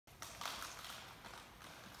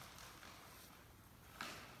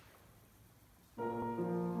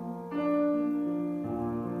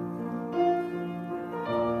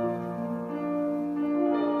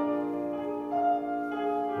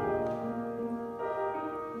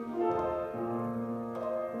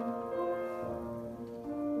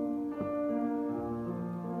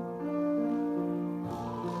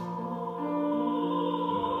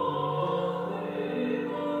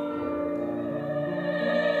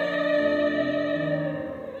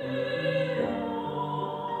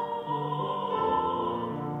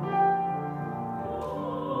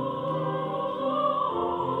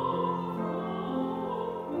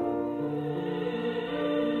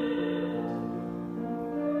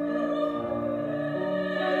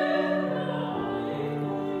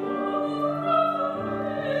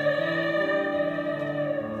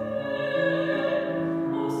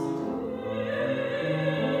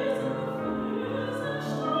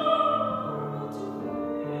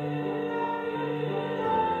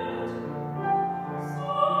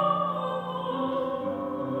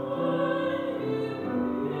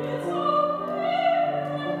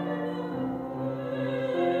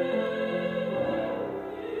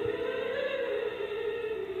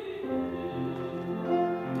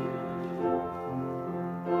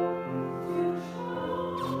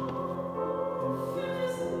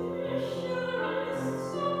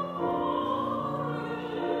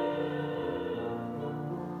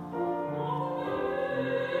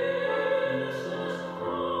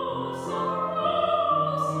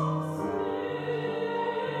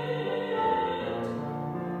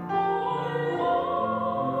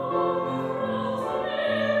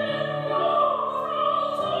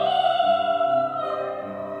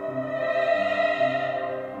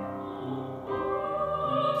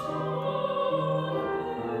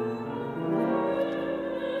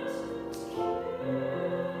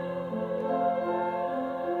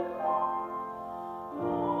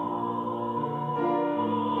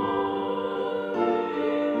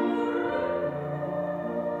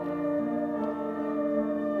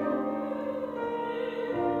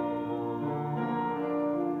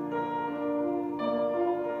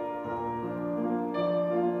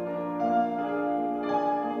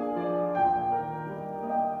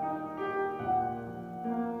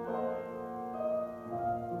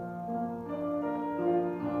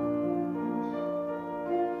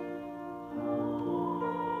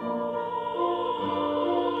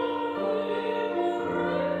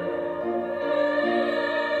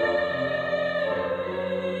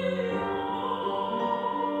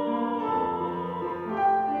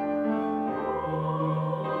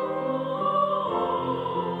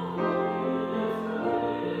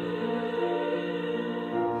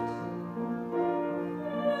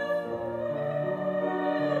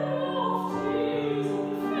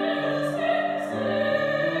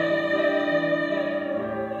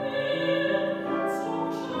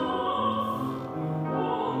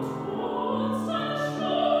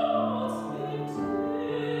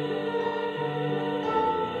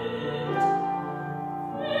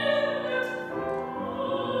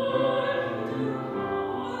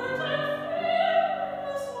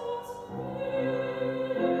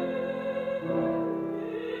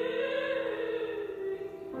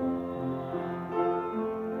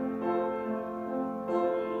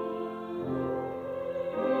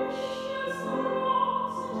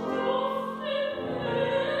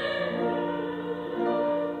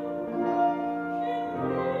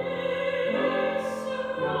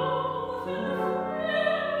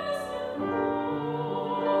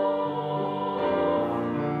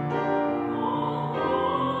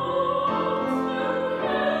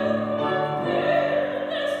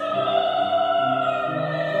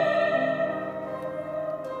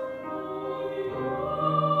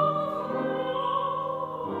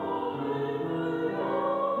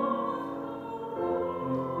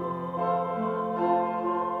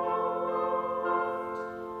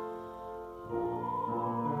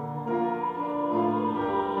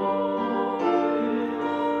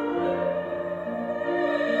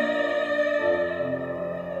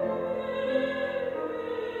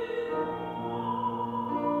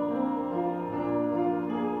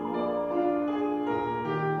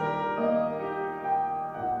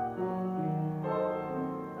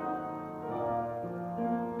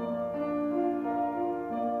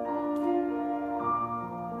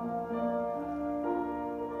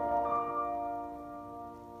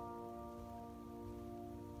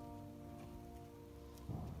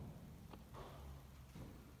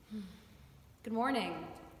Good morning.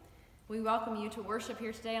 We welcome you to worship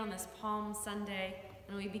here today on this Palm Sunday,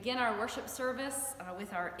 and we begin our worship service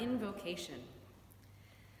with our invocation.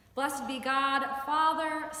 Blessed be God,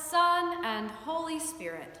 Father, Son, and Holy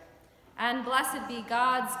Spirit, and blessed be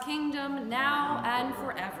God's kingdom now and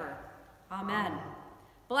forever. Amen.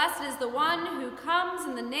 Blessed is the one who comes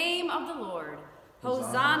in the name of the Lord.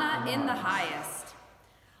 Hosanna in the highest.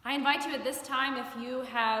 I invite you at this time, if you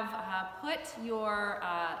have put your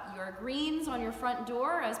greens on your front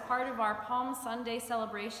door as part of our Palm Sunday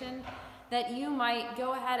celebration, that you might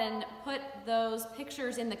go ahead and put those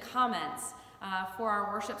pictures in the comments for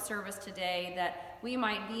our worship service today, that we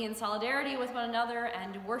might be in solidarity with one another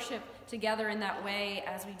and worship together in that way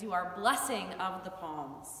as we do our blessing of the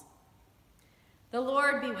palms. The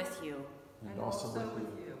Lord be with you. And also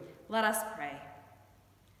with you. Let us pray.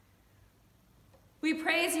 We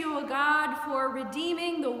praise you, O God, for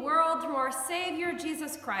redeeming the world through our Savior,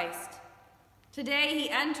 Jesus Christ. Today he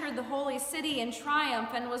entered the holy city in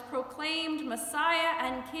triumph and was proclaimed Messiah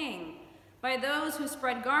and King by those who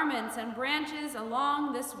spread garments and branches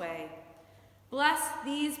along this way. Bless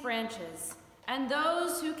these branches and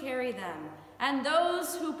those who carry them and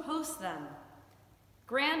those who post them.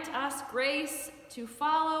 Grant us grace to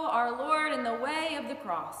follow our Lord in the way of the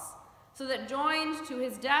cross, so that joined to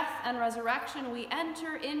his death and resurrection, we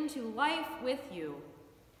enter into life with you.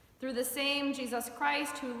 Through the same Jesus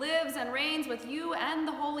Christ, who lives and reigns with you and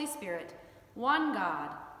the Holy Spirit, one God,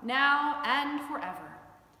 now and forever.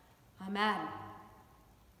 Amen.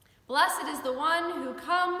 Blessed is the one who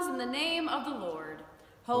comes in the name of the Lord.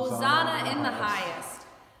 Hosanna in the highest.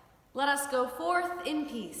 Let us go forth in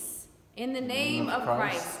peace. In the name of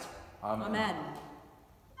Christ. Amen.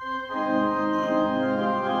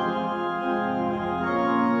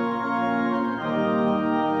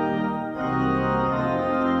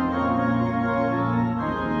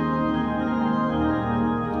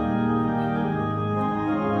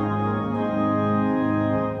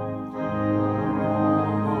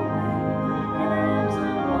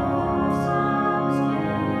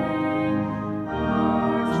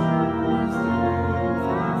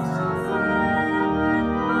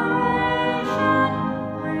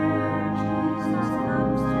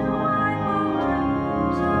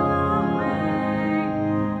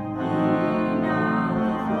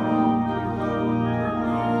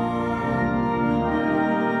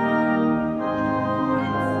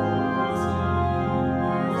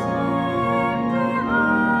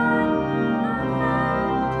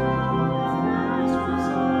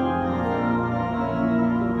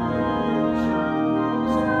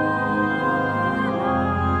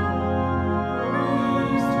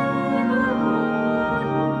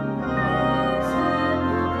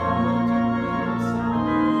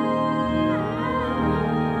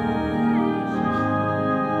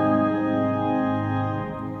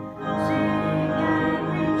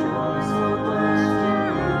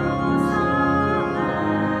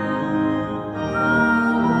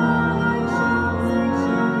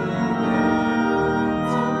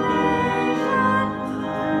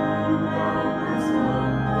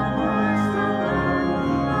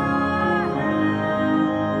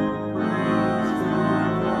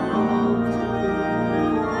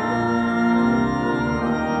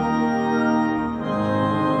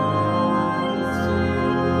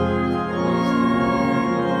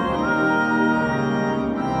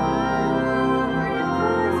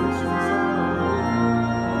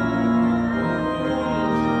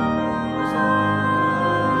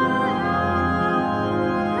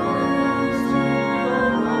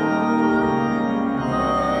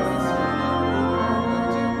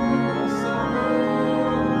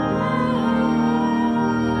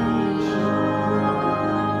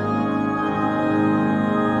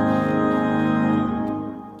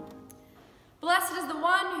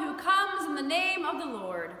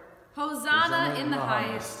 Hosanna in the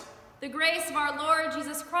highest. The grace of our Lord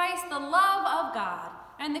Jesus Christ, the love of God,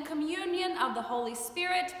 and the communion of the Holy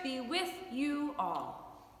Spirit be with you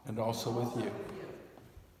all. And also with you.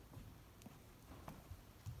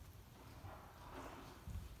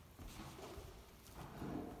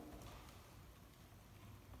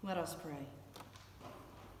 Let us pray.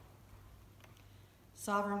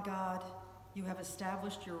 Sovereign God, you have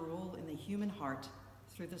established your rule in the human heart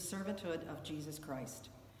through the servanthood of Jesus Christ.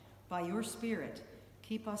 By your Spirit,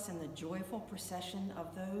 keep us in the joyful procession of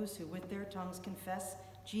those who with their tongues confess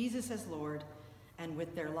Jesus as Lord and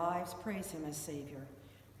with their lives praise him as Savior,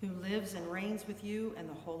 who lives and reigns with you and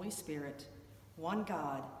the Holy Spirit, one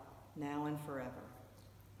God, now and forever.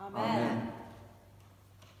 Amen. Amen.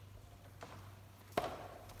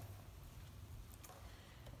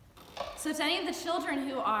 So to any of the children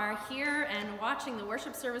who are here and watching the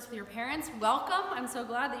worship service with your parents, welcome. I'm so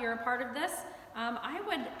glad that you're a part of this. I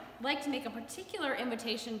would like to make a particular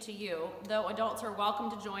invitation to you, though adults are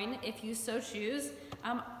welcome to join if you so choose.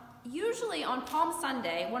 Usually on Palm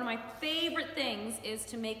Sunday, one of my favorite things is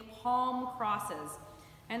to make palm crosses.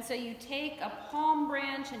 And so you take a palm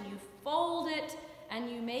branch and you fold it and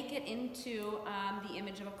you make it into the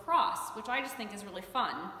image of a cross, which I just think is really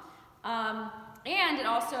fun. And it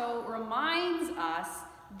also reminds us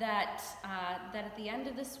that, that at the end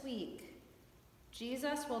of this week,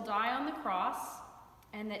 Jesus will die on the cross,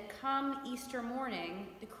 and that come Easter morning,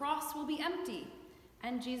 the cross will be empty,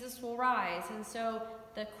 and Jesus will rise. And so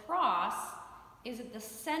the cross is at the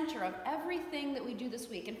center of everything that we do this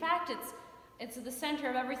week. In fact, it's at the center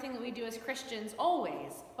of everything that we do as Christians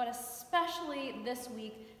always, but especially this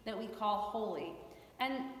week that we call Holy.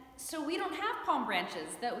 And so we don't have palm branches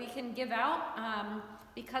that we can give out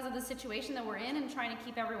because of the situation that we're in and trying to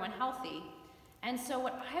keep everyone healthy. And so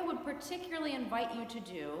what I would particularly invite you to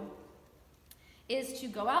do is to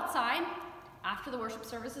go outside after the worship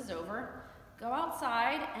service is over. Go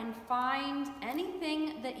outside and find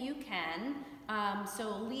anything that you can,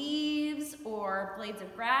 so leaves or blades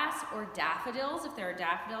of grass or daffodils, if there are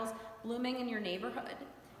daffodils blooming in your neighborhood,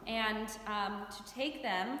 and to take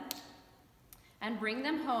them and bring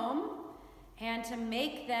them home and to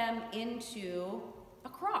make them into a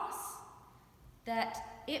cross,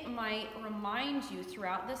 that it might remind you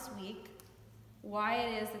throughout this week why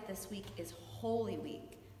it is that this week is Holy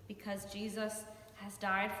Week, because Jesus has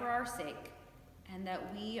died for our sake, and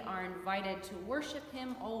that we are invited to worship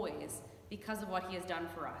him always because of what he has done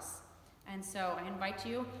for us. And so I invite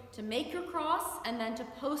you to make your cross and then to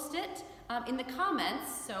post it in the comments.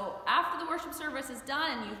 So after the worship service is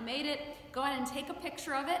done and you've made it, go ahead and take a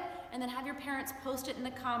picture of it and then have your parents post it in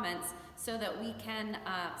the comments so that we can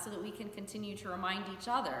continue to remind each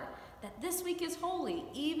other that this week is holy,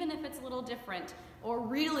 even if it's a little different or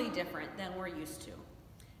really different than we're used to.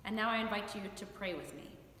 And now I invite you to pray with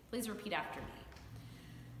me. Please repeat after me.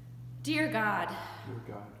 Dear God,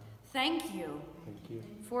 thank you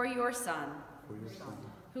for your Son,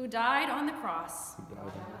 who died on the cross,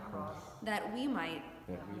 that we might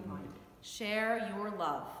share your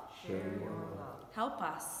love. Help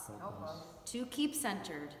us to keep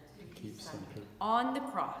centered on the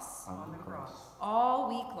cross all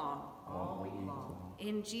week long.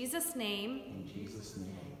 In Jesus' name,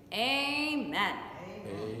 amen.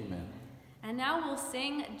 Amen. And now we'll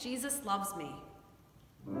sing Jesus Loves Me.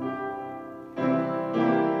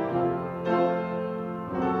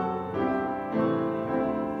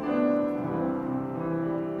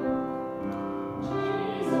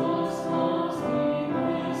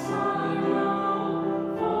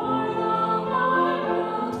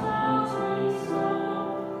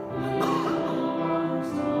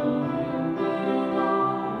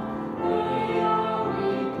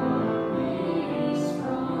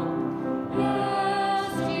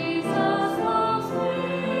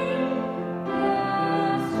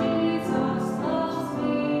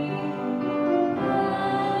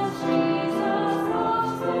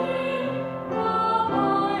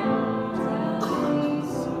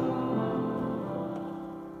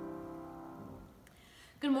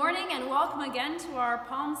 Again to our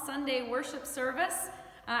Palm Sunday worship service.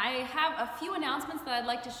 I have a few announcements that I'd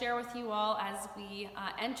like to share with you all as we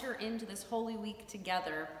enter into this Holy Week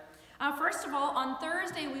together. First of all, on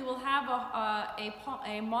Thursday we will have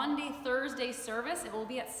a Maundy Thursday service. It will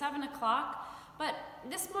be at 7 o'clock, but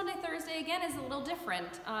this Maundy Thursday again is a little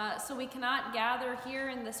different. So we cannot gather here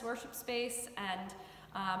in this worship space and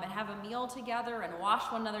have a meal together and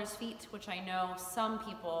wash one another's feet, which I know some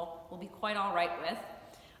people will be quite all right with.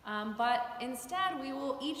 But instead, we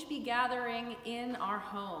will each be gathering in our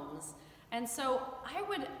homes. And so I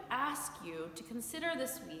would ask you to consider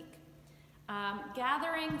this week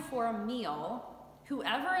gathering for a meal.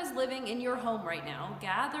 Whoever is living in your home right now,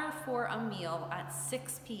 gather for a meal at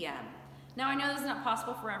 6 p.m. Now, I know this is not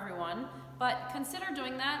possible for everyone, but consider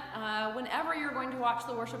doing that whenever you're going to watch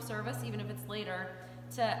the worship service, even if it's later,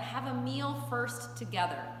 to have a meal first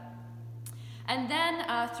together. And then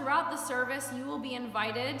throughout the service, you will be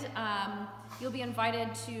invited. You'll be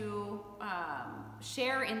invited to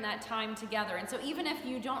share in that time together. And so, even if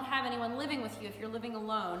you don't have anyone living with you, if you're living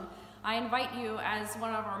alone, I invite you, as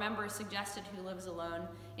one of our members suggested, who lives alone,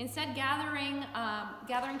 instead gathering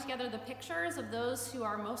together the pictures of those who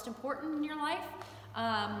are most important in your life,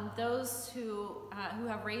 those who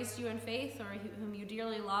have raised you in faith or whom you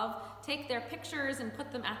dearly love. Take their pictures and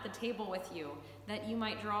put them at the table with you, that you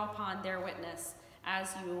might draw upon their witness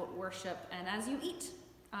as you worship and as you eat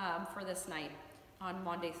for this night. on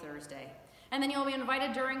Maundy Thursday. And then you'll be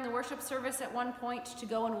invited during the worship service at one point to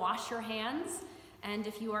go and wash your hands. And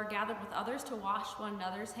if you are gathered with others, to wash one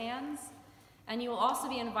another's hands. And you will also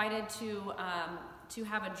be invited to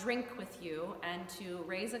have a drink with you and to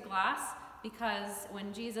raise a glass, because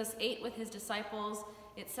when Jesus ate with his disciples,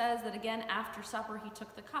 it says that again after supper he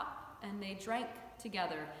took the cup and they drank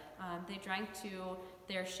together. They drank to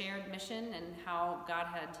their shared mission and how God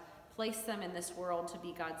had placed them in this world to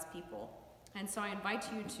be God's people. And so I invite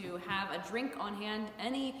you to have a drink on hand,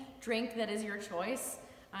 any drink that is your choice.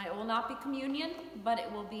 It will not be communion, but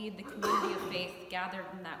it will be the community of faith gathered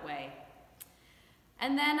in that way.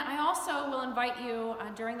 And then I also will invite you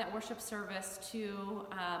during that worship service to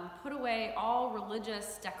put away all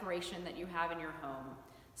religious decoration that you have in your home.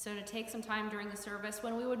 So to take some time during the service,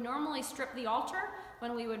 when we would normally strip the altar,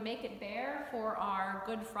 when we would make it bare for our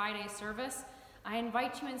Good Friday service, I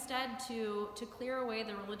invite you instead to clear away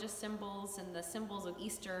the religious symbols and the symbols of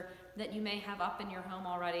Easter that you may have up in your home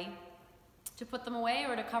already, to put them away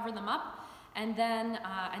or to cover them up, and then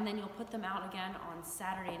you'll put them out again on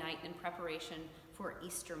Saturday night in preparation for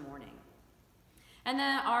Easter morning. And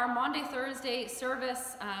then our Maundy Thursday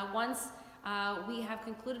service, once we have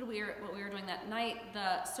concluded what we were doing that night,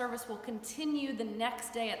 the service will continue the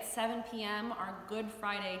next day at 7 p.m., our Good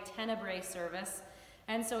Friday Tenebrae service.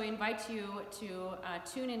 And so we invite you to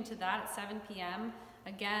tune into that at 7 p.m.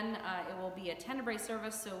 Again, it will be a Tenebrae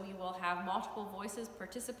service, so we will have multiple voices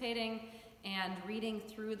participating and reading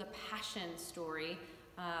through the Passion story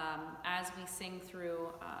as we sing through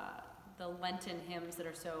the Lenten hymns that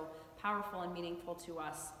are so powerful and meaningful to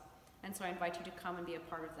us. And so I invite you to come and be a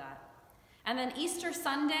part of that. And then Easter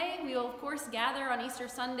Sunday, we will of course gather on Easter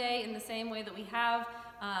Sunday in the same way that we have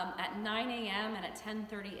at 9 a.m. and at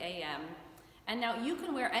 10:30 a.m. And now you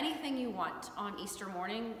can wear anything you want on Easter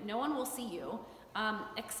morning. No one will see you,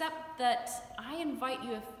 except that I invite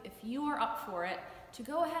you, if you are up for it, to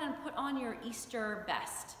go ahead and put on your Easter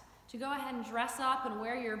best, to go ahead and dress up and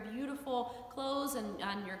wear your beautiful clothes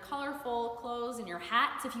and your colorful clothes and your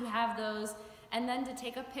hats if you have those, and then to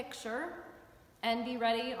take a picture and be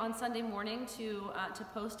ready on Sunday morning to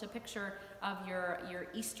post a picture of your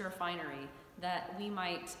Easter finery, that we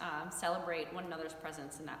might celebrate one another's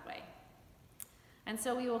presence in that way. And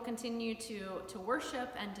so we will continue to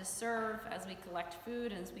worship and to serve as we collect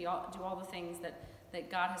food and as we do all the things that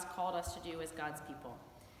God has called us to do as God's people.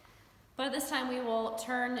 But at this time we will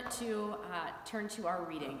turn to our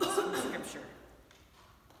readings from Scripture.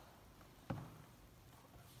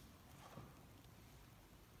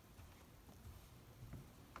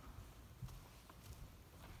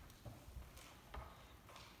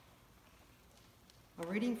 A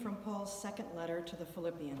reading from Paul's second letter to the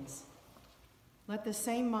Philippians. Let the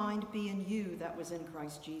same mind be in you that was in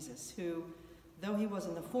Christ Jesus, who, though he was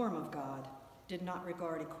in the form of God, did not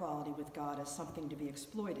regard equality with God as something to be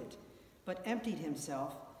exploited, but emptied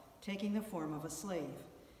himself, taking the form of a slave.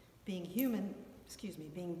 Being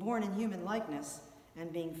born in human likeness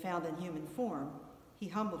and being found in human form, he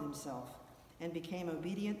humbled himself and became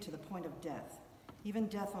obedient to the point of death, even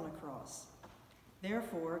death on a cross.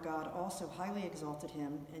 Therefore, God also highly exalted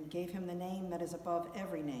him and gave him the name that is above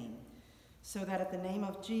every name, so that at the name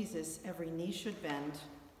of Jesus every knee should bend,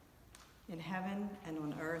 in heaven and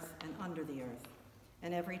on earth and under the earth,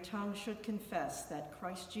 and every tongue should confess that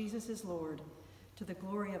Christ Jesus is Lord, to the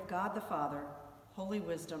glory of God the Father. Holy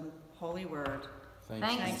wisdom, holy word.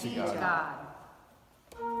 Thanks be to God.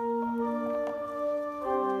 To you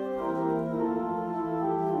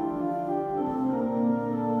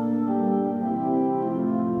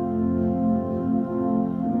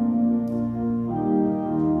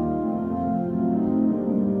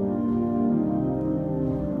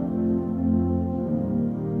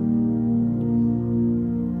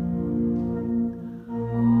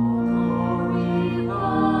we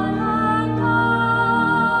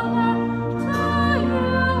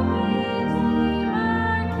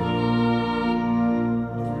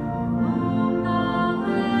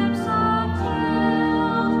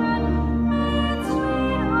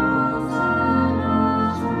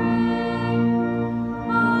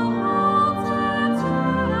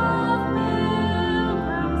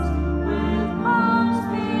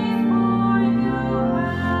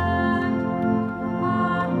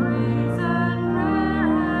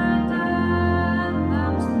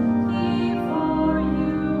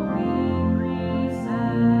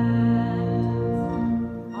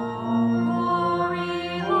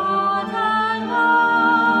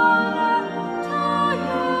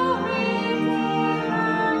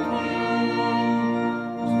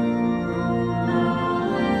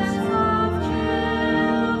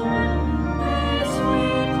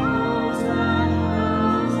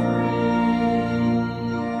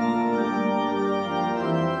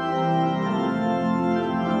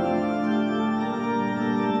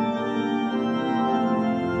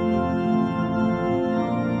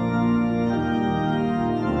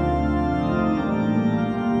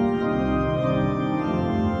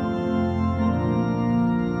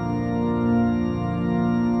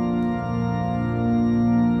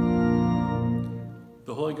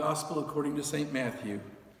Gospel according to St. Matthew.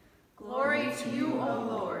 Glory to you, O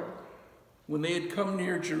Lord. When they had come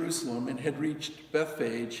near Jerusalem and had reached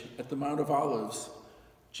Bethphage at the Mount of Olives,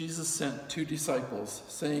 Jesus sent 2 disciples,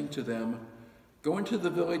 saying to them, "Go into the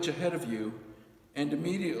village ahead of you, and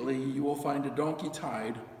immediately you will find a donkey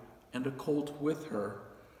tied and a colt with her.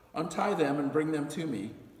 Untie them and bring them to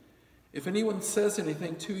me. If anyone says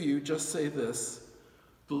anything to you, just say this,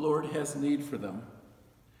 'The Lord has need for them,'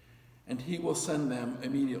 and he will send them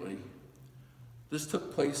immediately." This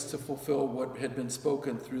took place to fulfill what had been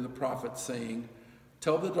spoken through the prophet, saying,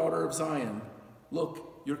 "Tell the daughter of Zion,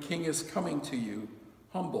 look, your king is coming to you,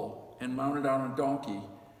 humble and mounted on a donkey,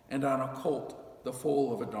 and on a colt, the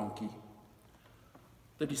foal of a donkey."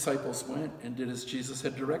 The disciples went and did as Jesus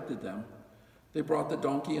had directed them. They brought the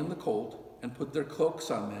donkey and the colt and put their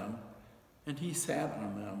cloaks on them, and he sat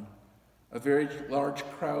on them. A very large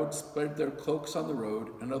crowd spread their cloaks on the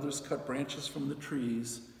road, and others cut branches from the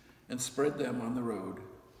trees and spread them on the road.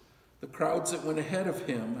 The crowds that went ahead of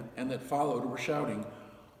him and that followed were shouting,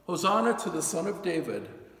 "Hosanna to the Son of David!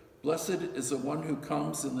 Blessed is the one who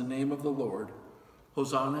comes in the name of the Lord!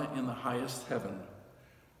 Hosanna in the highest heaven!"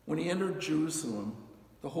 When he entered Jerusalem,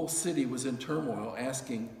 the whole city was in turmoil,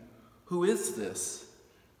 asking, "Who is this?"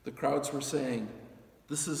 The crowds were saying,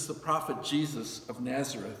 "This is the prophet Jesus of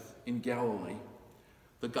Nazareth in Galilee."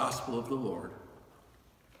 The Gospel of the Lord.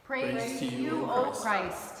 Praise to you, O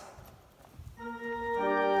Christ.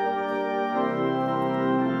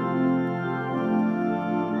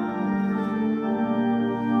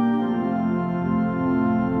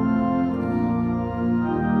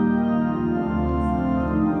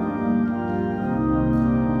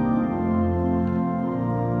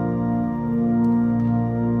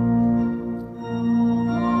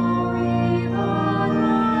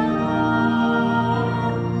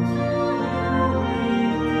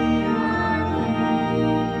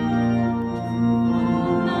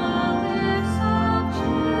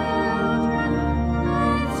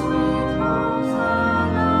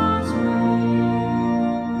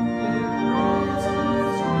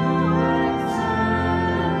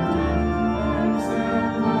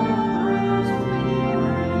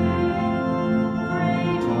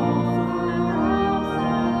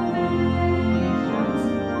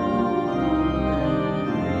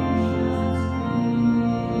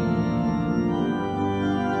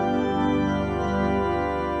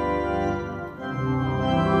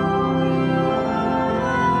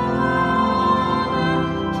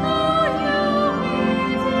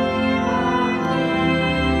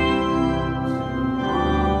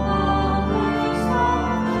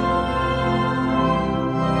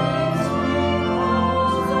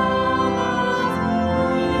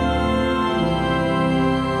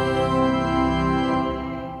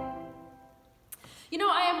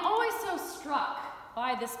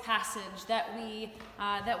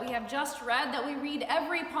 That we have just read, that we read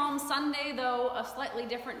every Palm Sunday, though a slightly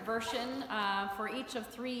different version for each of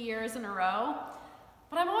 3 years in a row.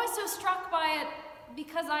 But I'm always so struck by it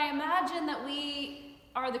because I imagine that we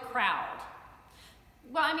are the crowd.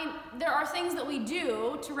 Well, I mean, there are things that we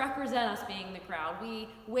do to represent us being the crowd. We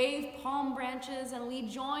wave palm branches and we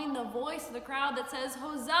join the voice of the crowd that says,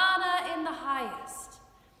 "Hosanna in the highest."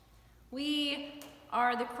 We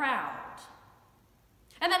are the crowd.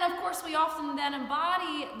 And then, of course, we often then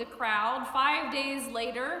embody the crowd 5 days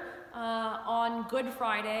later on Good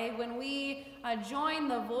Friday when we join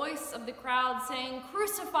the voice of the crowd saying,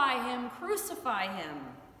 "Crucify him, crucify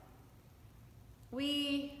him."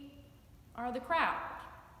 We are the crowd.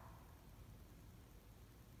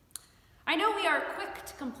 I know we are quick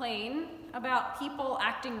to complain about people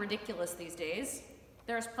acting ridiculous these days.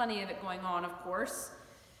 There's plenty of it going on, of course.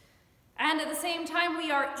 And at the same time,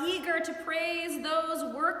 we are eager to praise those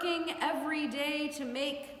working every day to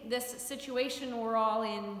make this situation we're all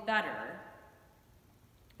in better.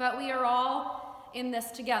 But we are all in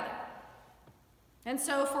this together. And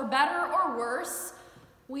so for better or worse,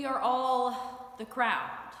 we are all the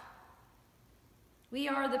crowd. We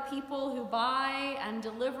are the people who buy and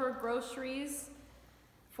deliver groceries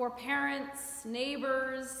for parents,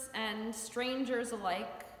 neighbors, and strangers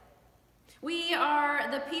alike. We are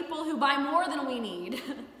the people who buy more than we need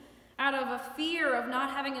out of a fear of not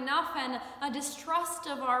having enough and a distrust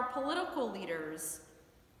of our political leaders,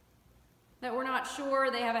 that we're not sure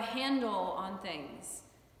they have a handle on things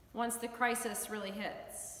once the crisis really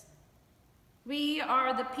hits. We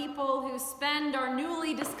are the people who spend our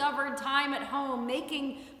newly discovered time at home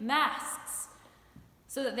making masks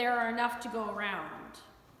so that there are enough to go around.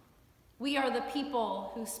 We are the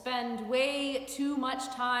people who spend way too much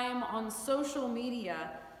time on social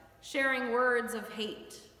media sharing words of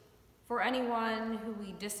hate for anyone who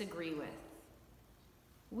we disagree with.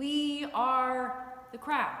 We are the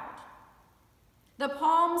crowd. The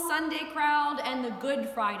Palm Sunday crowd and the Good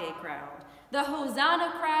Friday crowd. The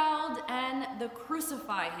Hosanna crowd and the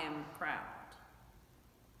Crucify Him crowd.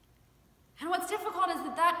 And what's difficult is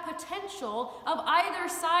that potential of either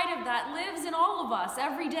side of that lives in all of us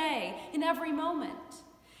every day, in every moment.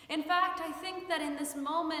 In fact, I think that in this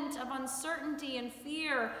moment of uncertainty and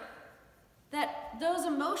fear, that those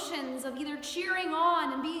emotions of either cheering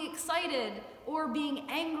on and being excited or being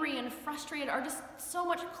angry and frustrated are just so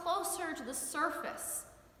much closer to the surface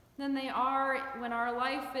than they are when our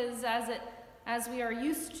life is as we are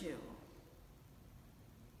used to.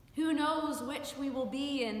 Who knows which we will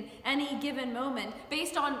be in any given moment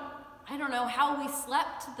based on, how we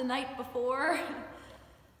slept the night before,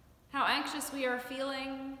 how anxious we are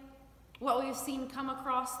feeling, what we've seen come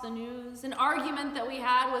across the news, an argument that we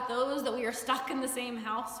had with those that we are stuck in the same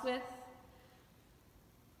house with.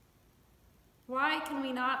 Why can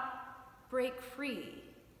we not break free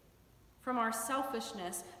from our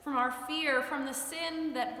selfishness, from our fear, from the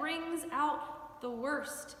sin that brings out the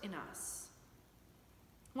worst in us?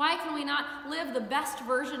 Why can we not live the best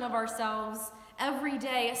version of ourselves every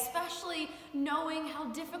day, especially knowing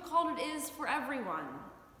how difficult it is for everyone?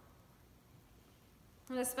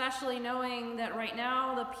 And especially knowing that right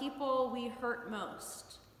now the people we hurt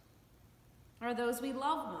most are those we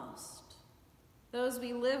love most, those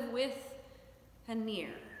we live with and near.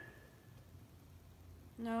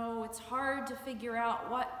 No, it's hard to figure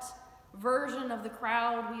out what version of the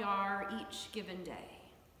crowd we are each given day.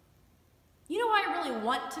 You know why I really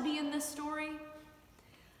want to be in this story?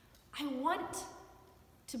 I want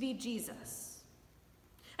to be Jesus.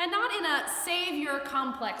 And not in a savior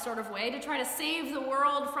complex sort of way, to try to save the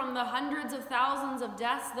world from the hundreds of thousands of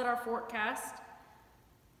deaths that are forecast.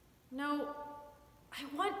 No,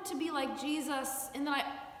 I want to be like Jesus in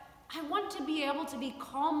that I want to be able to be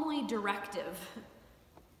calmly directive.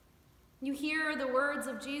 You hear the words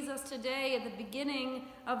of Jesus today at the beginning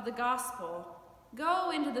of the gospel. Go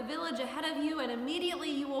into the village ahead of you, and immediately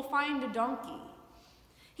you will find a donkey.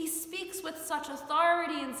 He speaks with such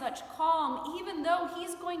authority and such calm, even though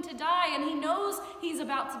he's going to die, and he knows he's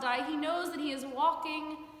about to die. He knows that he is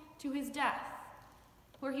walking to his death,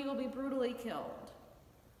 where he will be brutally killed.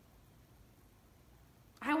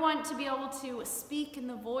 I want to be able to speak in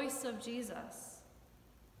the voice of Jesus,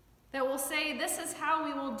 that will say, this is how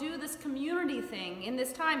we will do this community thing in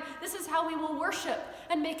this time. This is how we will worship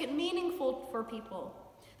and make it meaningful for people.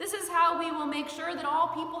 This is how we will make sure that all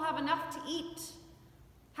people have enough to eat.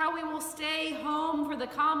 How we will stay home for the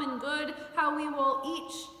common good. How we will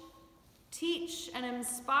each teach and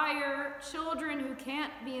inspire children who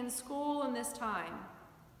can't be in school in this time.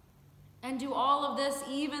 And do all of this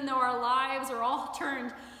even though our lives are all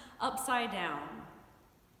turned upside down.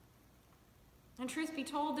 And truth be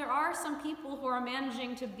told, there are some people who are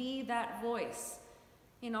managing to be that voice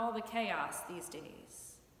in all the chaos these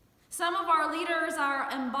days. Some of our leaders are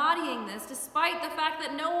embodying this, despite the fact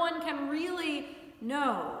that no one can really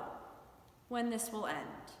know when this will end.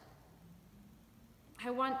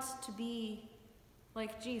 I want to be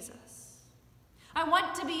like Jesus. I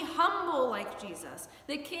want to be humble like Jesus,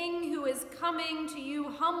 the King who is coming to you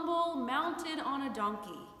humble, mounted on a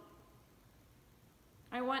donkey.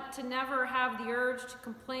 I want to never have the urge to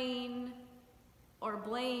complain or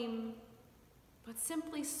blame, but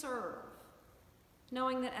simply serve,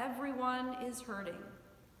 knowing that everyone is hurting.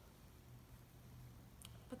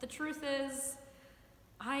 But the truth is,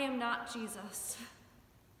 I am not Jesus.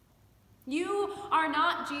 You are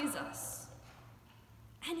not Jesus.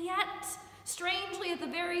 And yet, strangely, at the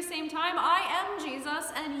very same time, I am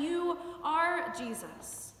Jesus and you are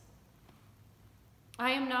Jesus.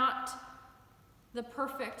 I am not the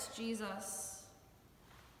perfect Jesus,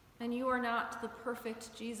 and you are not the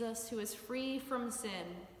perfect Jesus who is free from sin,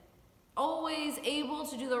 always able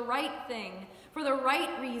to do the right thing for the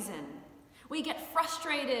right reason. We get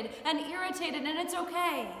frustrated and irritated, and it's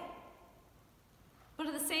okay. But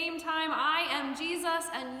at the same time, I am Jesus,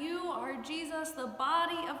 and you are Jesus, the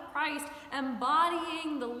body of Christ,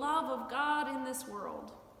 embodying the love of God in this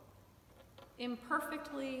world,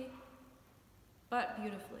 imperfectly, but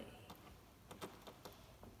beautifully.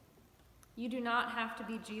 You do not have to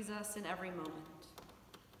be Jesus in every moment.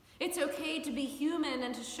 It's okay to be human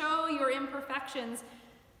and to show your imperfections.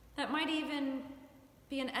 That might even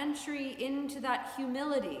be an entry into that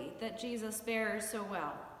humility that Jesus bears so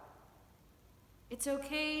well. It's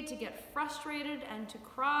okay to get frustrated and to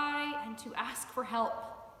cry and to ask for help.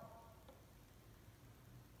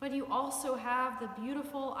 But you also have the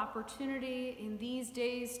beautiful opportunity in these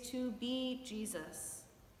days to be Jesus.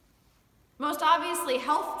 Most obviously,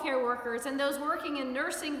 healthcare workers and those working in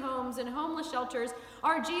nursing homes and homeless shelters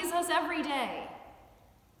are Jesus every day,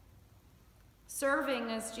 serving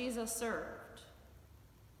as Jesus served.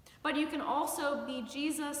 But you can also be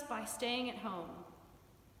Jesus by staying at home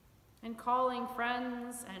and calling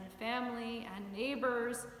friends and family and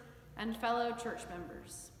neighbors and fellow church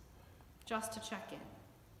members just to check in.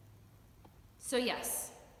 So yes,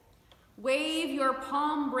 wave your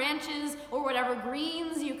palm branches or whatever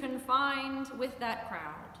greens you can find with that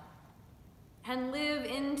crowd and live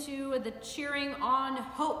into the cheering on,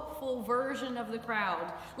 hopeful version of the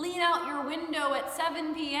crowd. Lean out your window at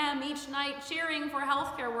 7 p.m. each night cheering for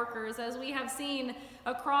healthcare workers, as we have seen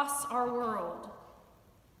across our world.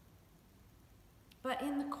 But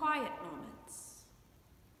in the quiet moments,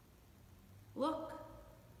 look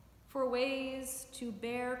for ways to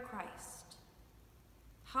bear Christ,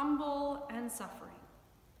 humble and suffering,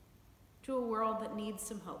 to a world that needs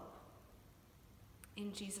some hope.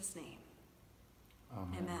 In Jesus' name,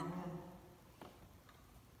 amen. Amen.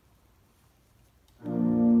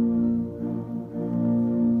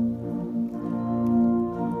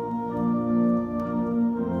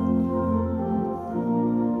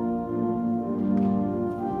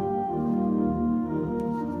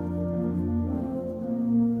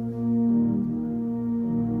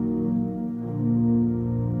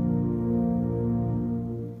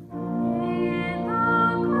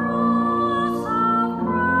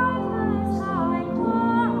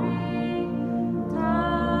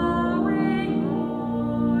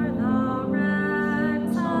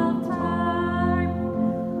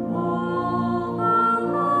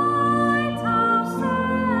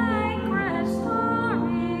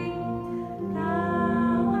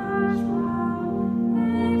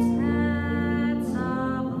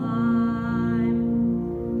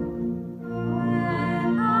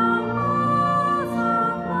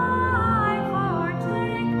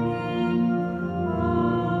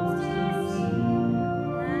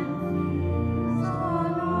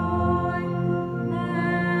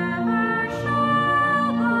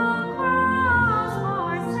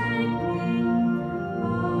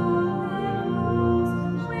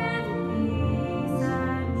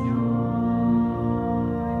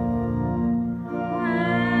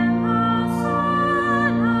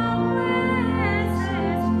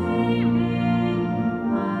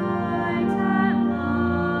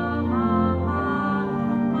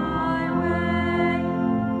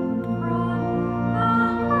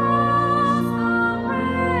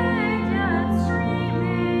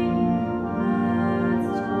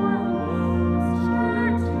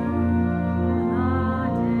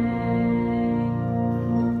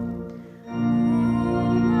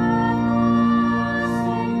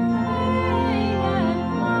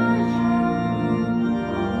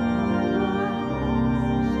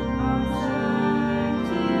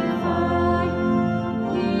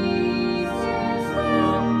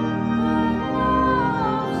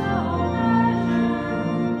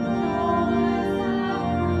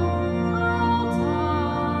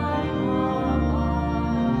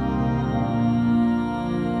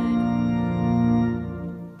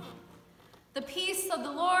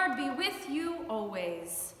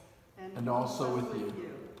 And also with you.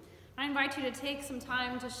 I invite you to take some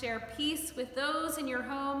time to share peace with those in your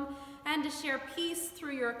home and to share peace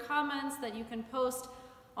through your comments that you can post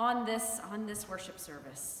on this worship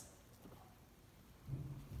service.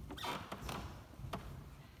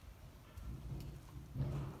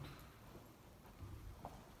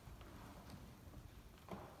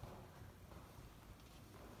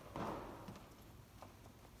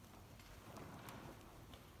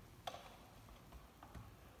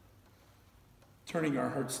 Turning our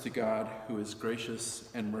hearts to God, who is gracious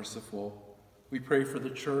and merciful, we pray for the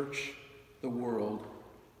church, the world,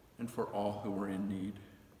 and for all who are in need.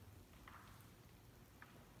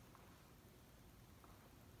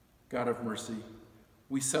 God of mercy,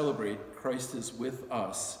 we celebrate Christ is with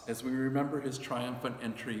us as we remember his triumphant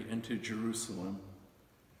entry into Jerusalem.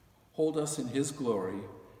 Hold us in his glory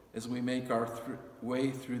as we make our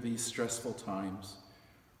way through these stressful times.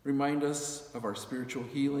 Remind us of our spiritual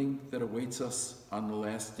healing that awaits us on the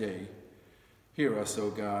last day. Hear us, O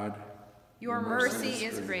God. Your mercy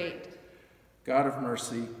is great. God of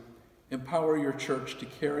mercy, empower your church to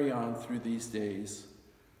carry on through these days.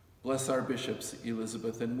 Bless our bishops,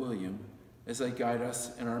 Elizabeth and William, as they guide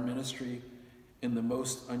us in our ministry in the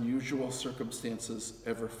most unusual circumstances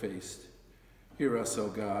ever faced. Hear us, O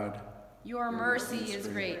God. Your mercy is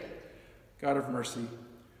great. God of mercy,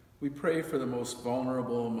 we pray for the most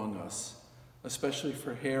vulnerable among us, especially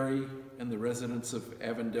for Harry and the residents of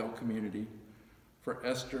Avondale community, for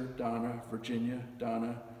Esther, Donna, Virginia,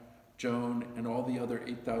 Donna, Joan, and all the other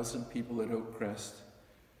 8,000 people at Oak Crest,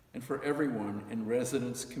 and for everyone in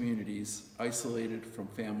residence communities isolated from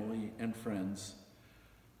family and friends.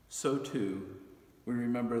 So too, we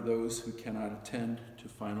remember those who cannot attend to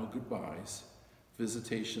final goodbyes,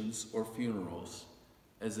 visitations, or funerals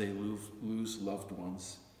as they lose loved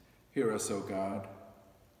ones. Hear us, O God.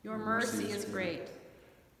 Your mercy is great.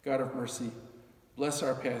 God of mercy, bless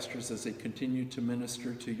our pastors as they continue to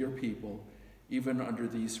minister to your people, even under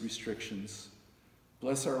these restrictions.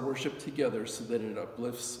 Bless our worship together so that it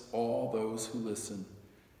uplifts all those who listen.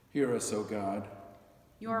 Hear us, O God.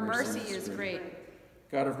 Your mercy is great.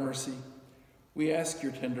 God of mercy, we ask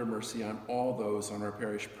your tender mercy on all those on our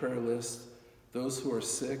parish prayer list, those who are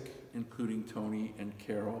sick, including Tony and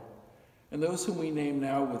Carol, and those whom we name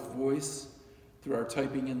now with voice through our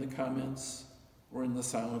typing in the comments or in the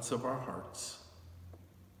silence of our hearts.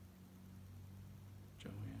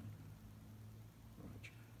 Joanne,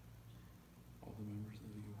 Roger, all the members of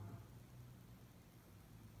the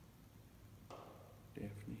Yoga,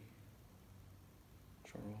 Daphne,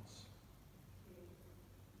 Charles.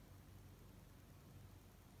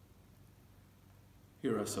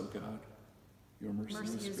 Hear us, O God. Your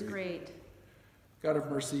mercy is great. God of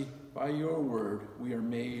mercy, by your word we are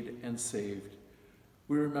made and saved.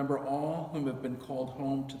 We remember all whom have been called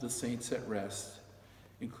home to the saints at rest,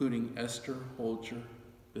 including Esther, Holger,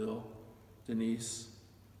 Bill, Denise,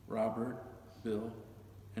 Robert, Bill,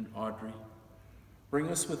 and Audrey. Bring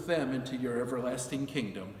us with them into your everlasting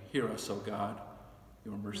kingdom. Hear us, O God.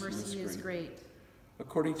 Your mercy is great.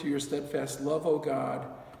 According to your steadfast love, O God,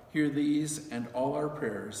 hear these and all our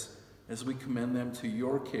prayers as we commend them to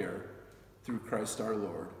your care through Christ our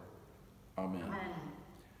Lord. Amen. Amen.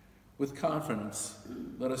 With confidence,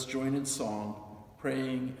 let us join in song,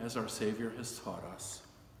 praying as our Savior has taught us.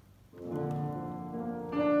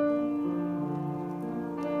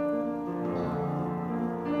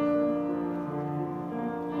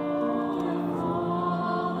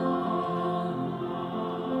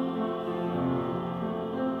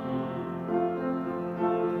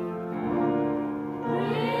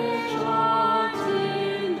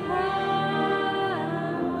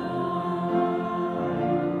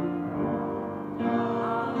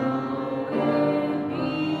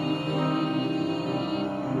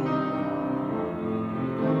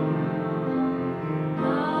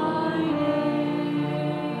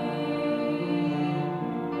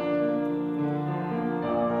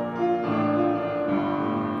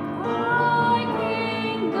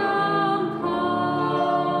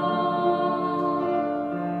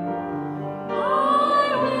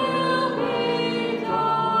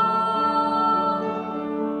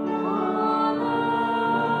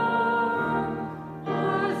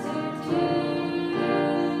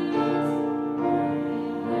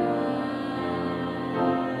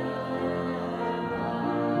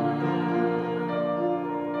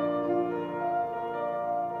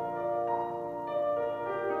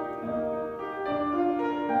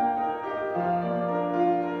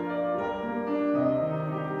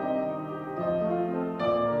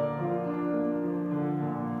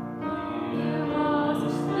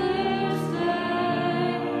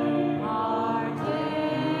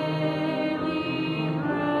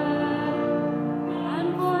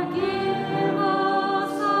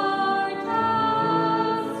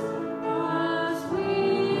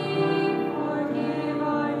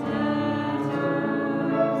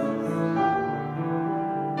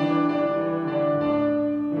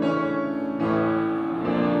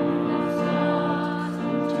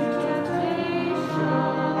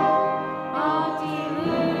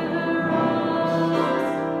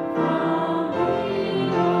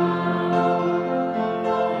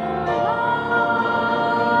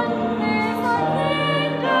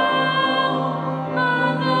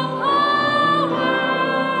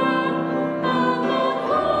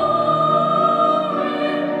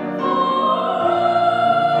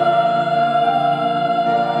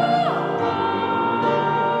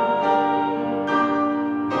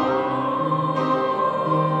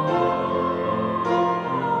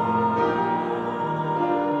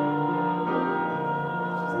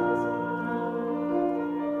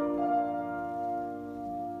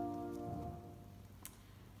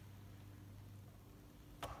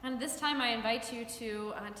 And this time I invite you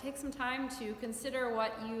to take some time to consider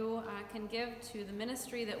what you can give to the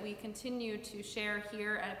ministry that we continue to share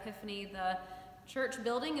here at Epiphany. The church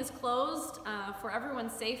building is closed for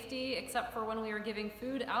everyone's safety, except for when we are giving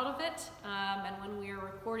food out of it and when we are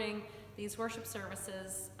recording these worship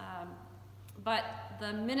services. But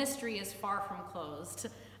the ministry is far from closed.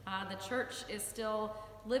 The church is still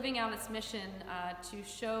living out its mission to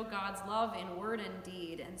show God's love in word and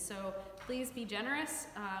deed. And so please be generous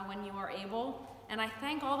when you are able. And I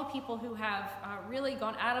thank all the people who have really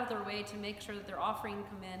gone out of their way to make sure that their offering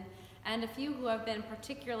come in, and a few who have been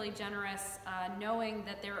particularly generous, knowing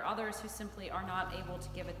that there are others who simply are not able to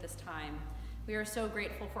give at this time. We are so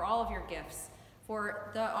grateful for all of your gifts,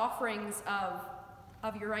 for the offerings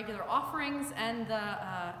of your regular offerings and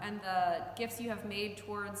the gifts you have made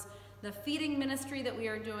towards the feeding ministry that we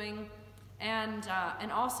are doing, and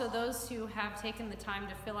also those who have taken the time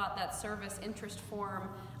to fill out that service interest form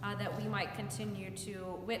that we might continue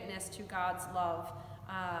to witness to God's love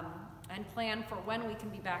and plan for when we can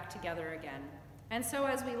be back together again. And so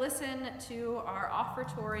as we listen to our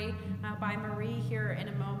offertory by Marie here in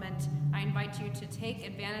a moment, I invite you to take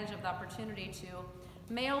advantage of the opportunity to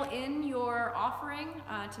mail in your offering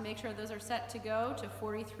to make sure those are set to go to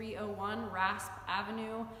 4301 Rasp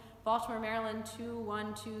Avenue, Baltimore, Maryland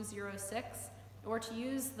 21206, or to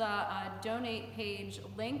use the donate page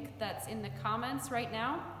link that's in the comments right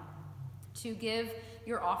now to give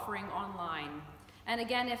your offering online. And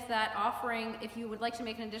again, if you would like to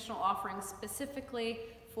make an additional offering specifically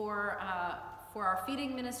for our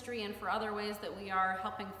feeding ministry and for other ways that we are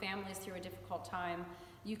helping families through a difficult time,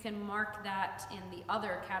 you can mark that in the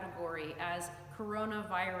other category as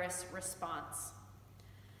coronavirus response.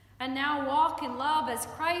 And now walk in love as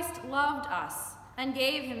Christ loved us and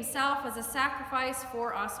gave himself as a sacrifice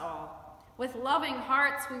for us all. With loving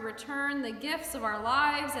hearts, we return the gifts of our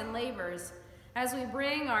lives and labors as we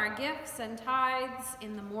bring our gifts and tithes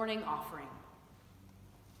in the morning offering.